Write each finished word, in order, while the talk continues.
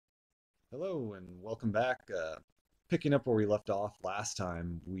Hello and welcome back. Picking up where we left off last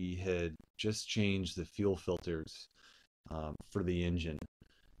time, we had just changed the fuel filters for the engine.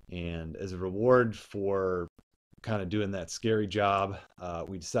 And as a reward for kind of doing that scary job,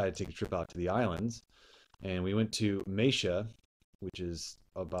 we decided to take a trip out to the islands. And we went to Mesha, which is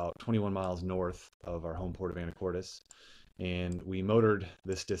about 21 miles north of our home port of Anacortes. And we motored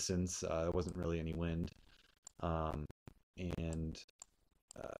this distance. There wasn't really any wind. Um, and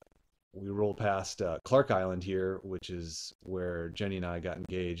we rolled past Clark Island here, which is where Jenny and I got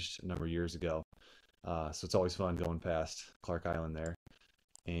engaged a number of years ago. So it's always fun going past Clark Island there.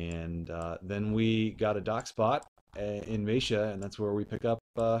 And then we got a dock spot in Mesha, and that's where we pick up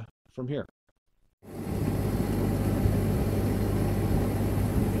from here.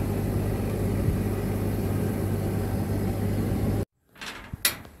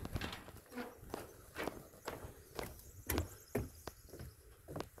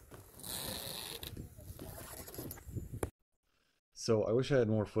 So I wish I had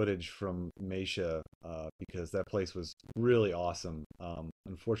more footage from Mesha because that place was really awesome.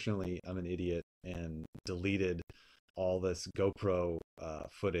 Unfortunately, I'm an idiot and deleted all this GoPro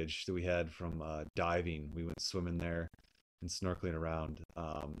footage that we had from diving. We went swimming there and snorkeling around,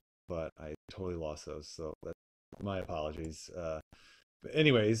 but I totally lost those. So my apologies. But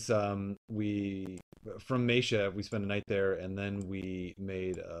anyways, we from Mesha we spent a night there, and then we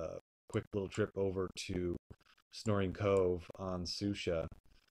made a quick little trip over to Snoring Cove on Sucia,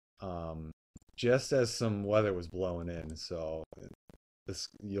 just as some weather was blowing in. So this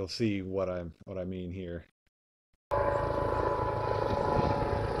you'll see what I mean here.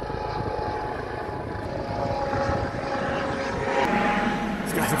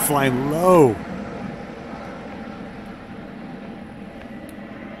 These guys are flying low.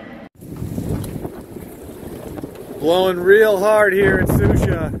 Blowing real hard here in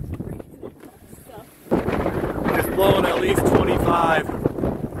Sucia. Blowing at least 25.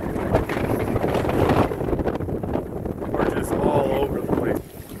 We're just all over the place.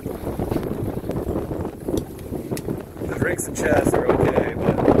 The drinks and chests are okay,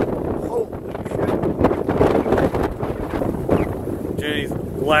 but holy shit. Jenny's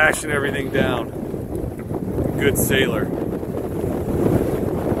lashing everything down. Good sailor.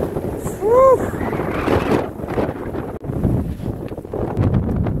 Whew.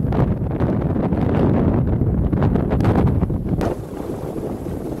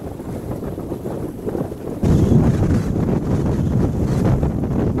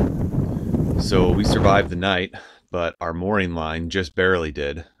 So we survived the night, but our mooring line just barely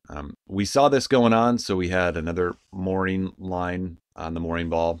did. We saw this going on, so we had another mooring line on the mooring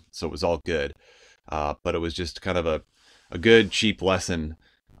ball, so it was all good. But it was just kind of a good, cheap lesson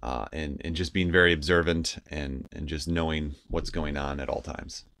in just being very observant and just knowing what's going on at all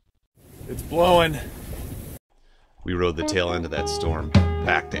times. It's blowing. We rode the tail end of that storm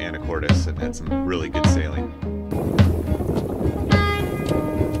back to Anacortes and had some really good sailing.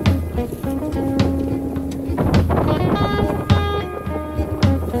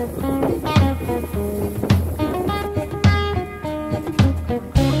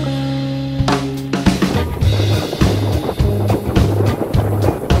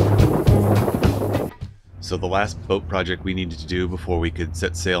 So the last boat project we needed to do before we could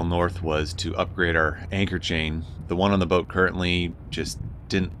set sail north was to upgrade our anchor chain. The one on the boat currently just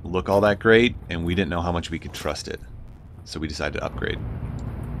didn't look all that great, and we didn't know how much we could trust it. So we decided to upgrade.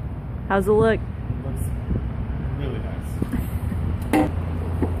 How's it look? It looks really nice.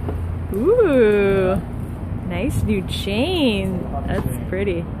 Ooh, nice new chain. That's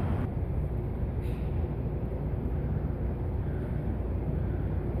pretty.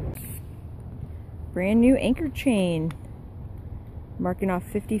 Brand new anchor chain, marking off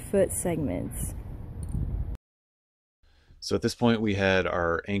 50-foot segments. So at this point we had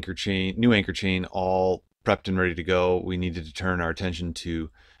our new anchor chain all prepped and ready to go. We needed to turn our attention to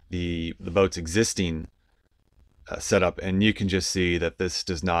the boat's existing setup, and you can just see that this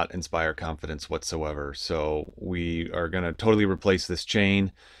does not inspire confidence whatsoever. So we are going to totally replace this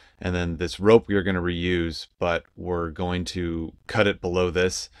chain, and then this rope we are going to reuse, but we're going to cut it below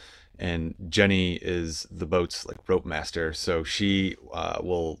this. And Jenny is the boat's like rope master, so she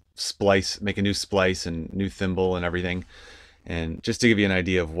will make a new splice and new thimble and everything. And just to give you an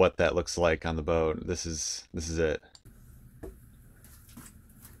idea of what that looks like on the boat, this is it.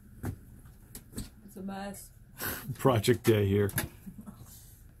 It's a mess. Project day here,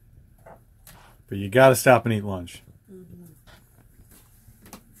 but you got to stop and eat lunch.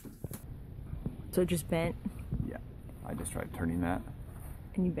 So it just bent. Yeah, I just tried turning that.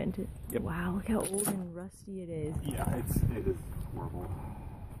 And you bent it? Yep. Wow, look how old and rusty it is. Yeah, it is horrible.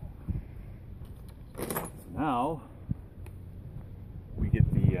 now we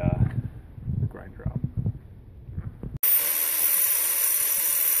get the grind drop.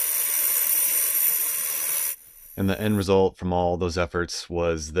 And the end result from all those efforts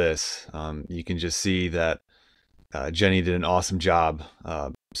was this. You can just see that Jenny did an awesome job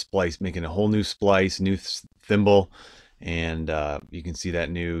making a whole new splice, new thimble, and you can see that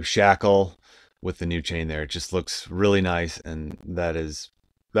new shackle with the new chain there. It just looks really nice, and that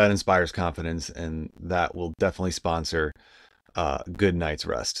inspires confidence, and that will definitely sponsor a good night's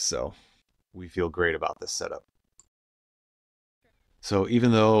rest. So we feel great about this setup. So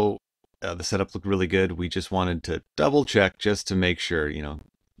even though the setup looked really good, we just wanted to double check just to make sure, you know,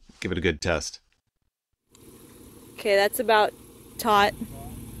 give it a good test. Okay, that's about taut.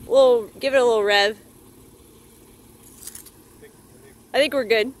 Give it a little rev. I think we're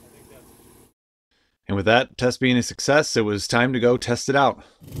good. And with that test being a success, it was time to go test it out.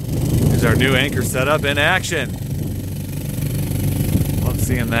 Here's our new anchor setup in action. Love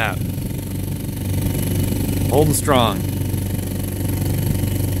seeing that. Holding strong.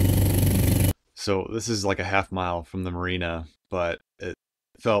 So this is like a half mile from the marina, but it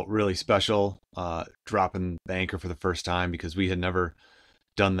felt really special dropping the anchor for the first time, because we had never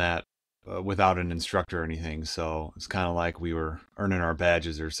done that without an instructor or anything. So it's kind of like we were earning our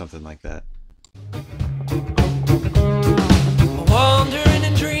badges or something like that. Wandering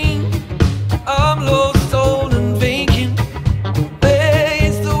and dream, I'm lost, old and vacant.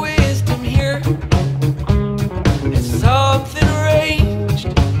 Where's the wisdom here? It's something arranged,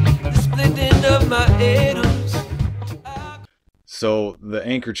 the splitting of my atoms. So the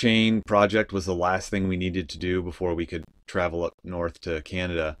anchor chain project was the last thing we needed to do before we could travel up north to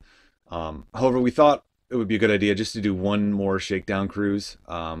Canada. However, we thought it would be a good idea just to do one more shakedown cruise,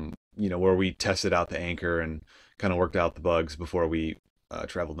 you know, where we tested out the anchor and kind of worked out the bugs before we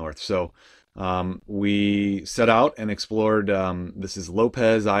traveled north. So we set out and explored, this is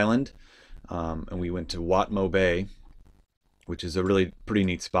Lopez Island, and we went to Watmo Bay, which is a really pretty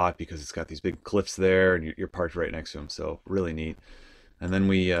neat spot because it's got these big cliffs there and you're parked right next to them, so really neat. And then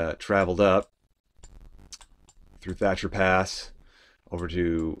we traveled up through Thatcher Pass over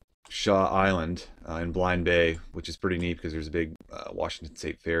to Shaw Island in Blind Bay, which is pretty neat because there's a big Washington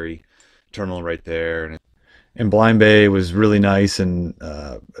State Ferry terminal right there. And Blind Bay was really nice, and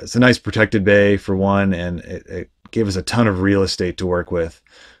it's a nice protected bay for one, and it gave us a ton of real estate to work with.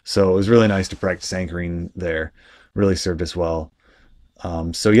 So it was really nice to practice anchoring there. Really served us well.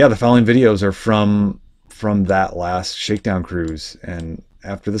 So yeah, the following videos are from that last shakedown cruise, and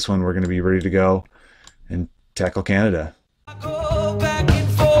after this one we're going to be ready to go and tackle Canada. I go back and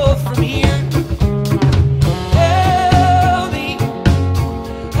forth from here.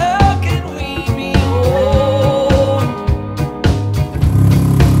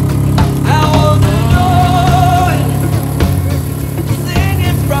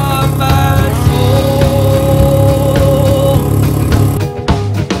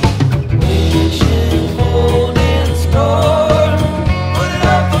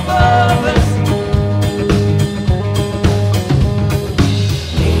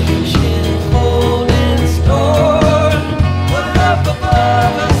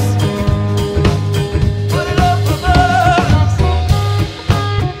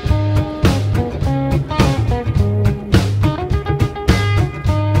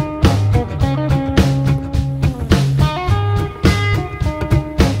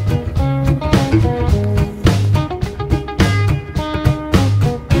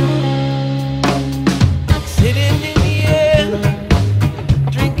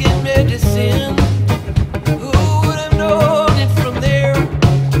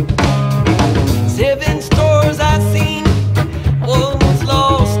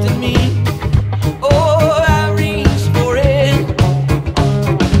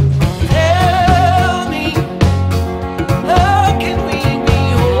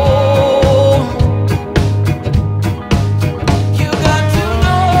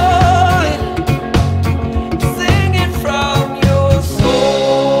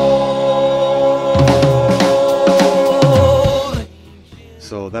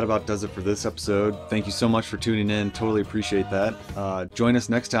 So that about does it for this episode. Thank you so much for tuning in. Totally appreciate that. Join us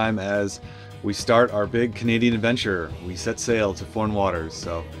next time as we start our big Canadian adventure. We set sail to foreign waters.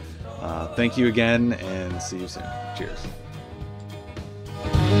 So thank you again, and see you soon. Cheers.